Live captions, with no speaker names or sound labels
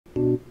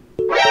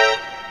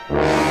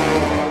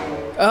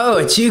Oh,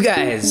 it's you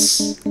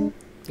guys!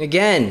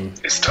 Again.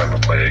 It's time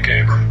to play a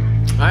game.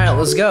 Alright,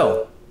 let's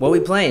go. What are we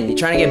playing? You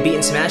trying to get beat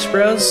in Smash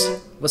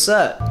Bros? What's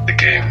up? The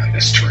game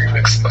is to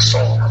remix a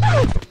song.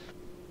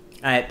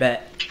 Alright,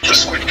 bet. The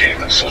Squid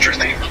Game Soldier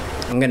Theme.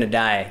 I'm gonna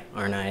die,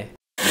 aren't I?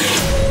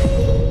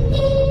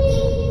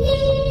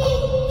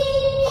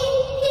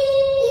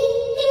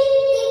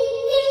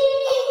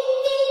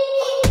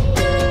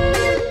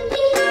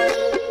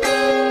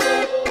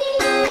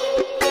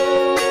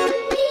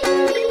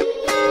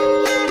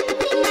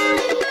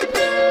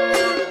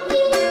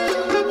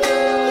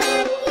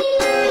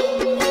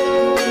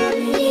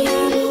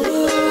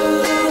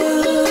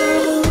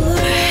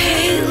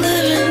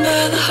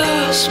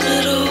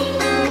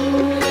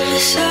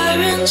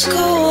 Go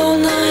all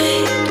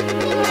night.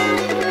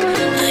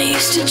 I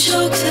used to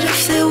joke that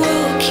if they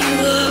woke you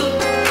up,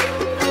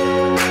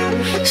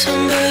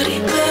 somebody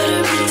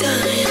better be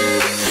dying.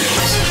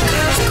 Sick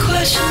of the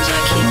questions I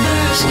keep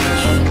asking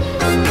you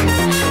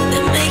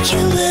that make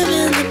you live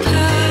in the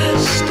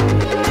past.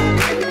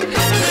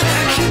 But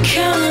I can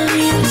count on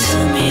you to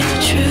tell me the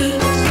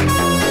truth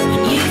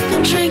when you've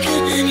been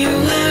drinking and you're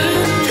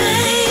wearing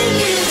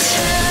veils.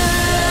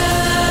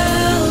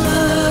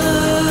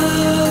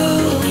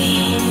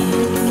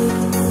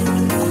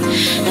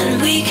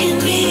 We can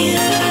be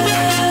anything.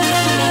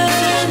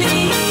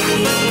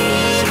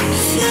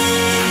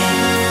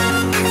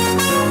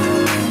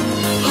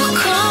 Oh,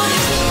 come on,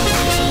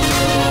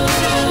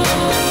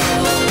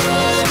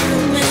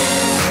 man.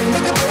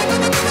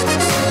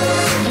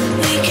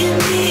 We can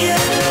be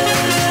anything.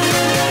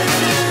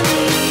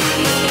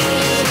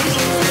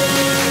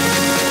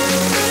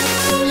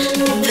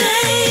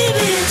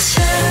 Baby,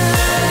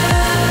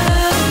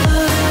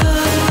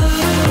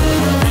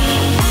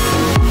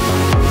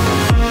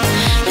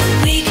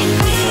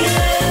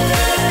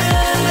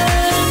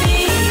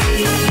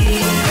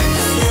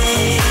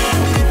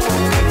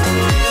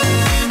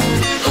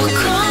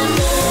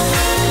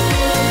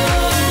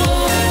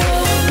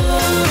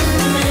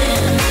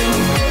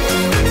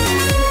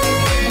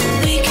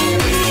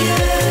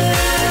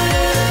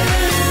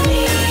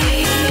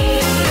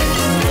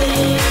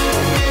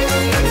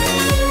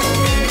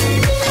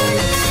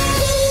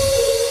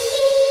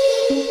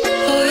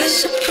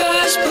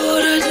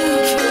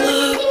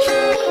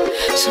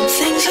 some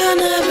things I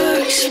never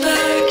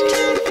expect.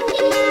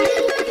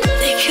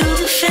 They killed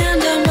the fan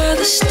down by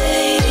the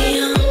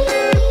stadium.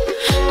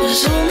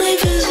 Was only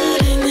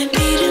visiting, they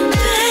beat him,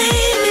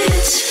 baby.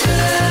 It's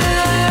Halloween,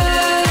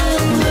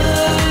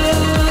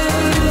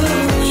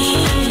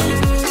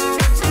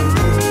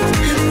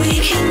 and we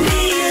can be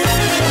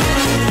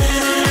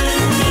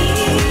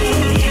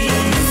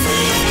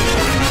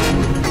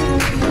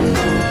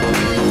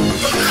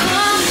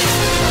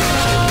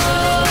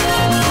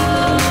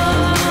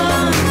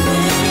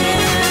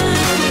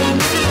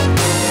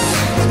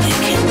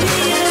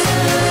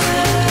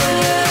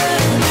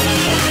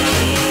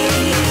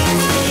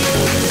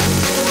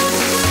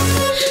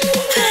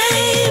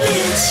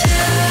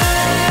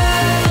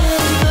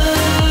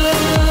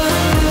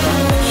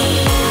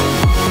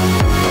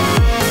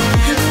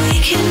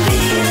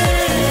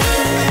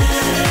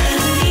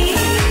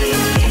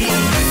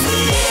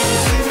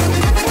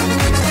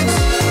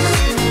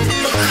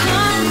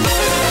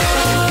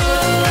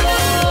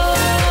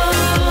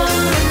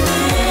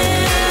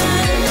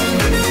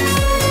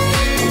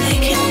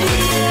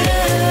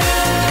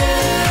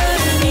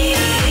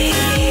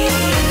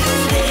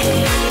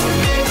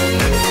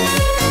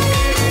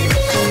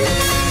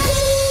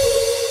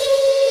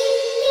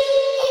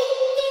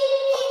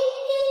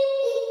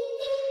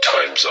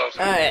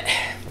Alright,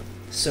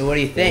 so what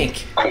do you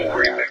think? Cool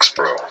remix,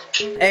 bro.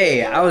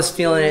 Hey, I was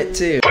feeling it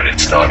too. But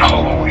it's not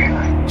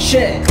Halloween.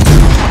 Shit!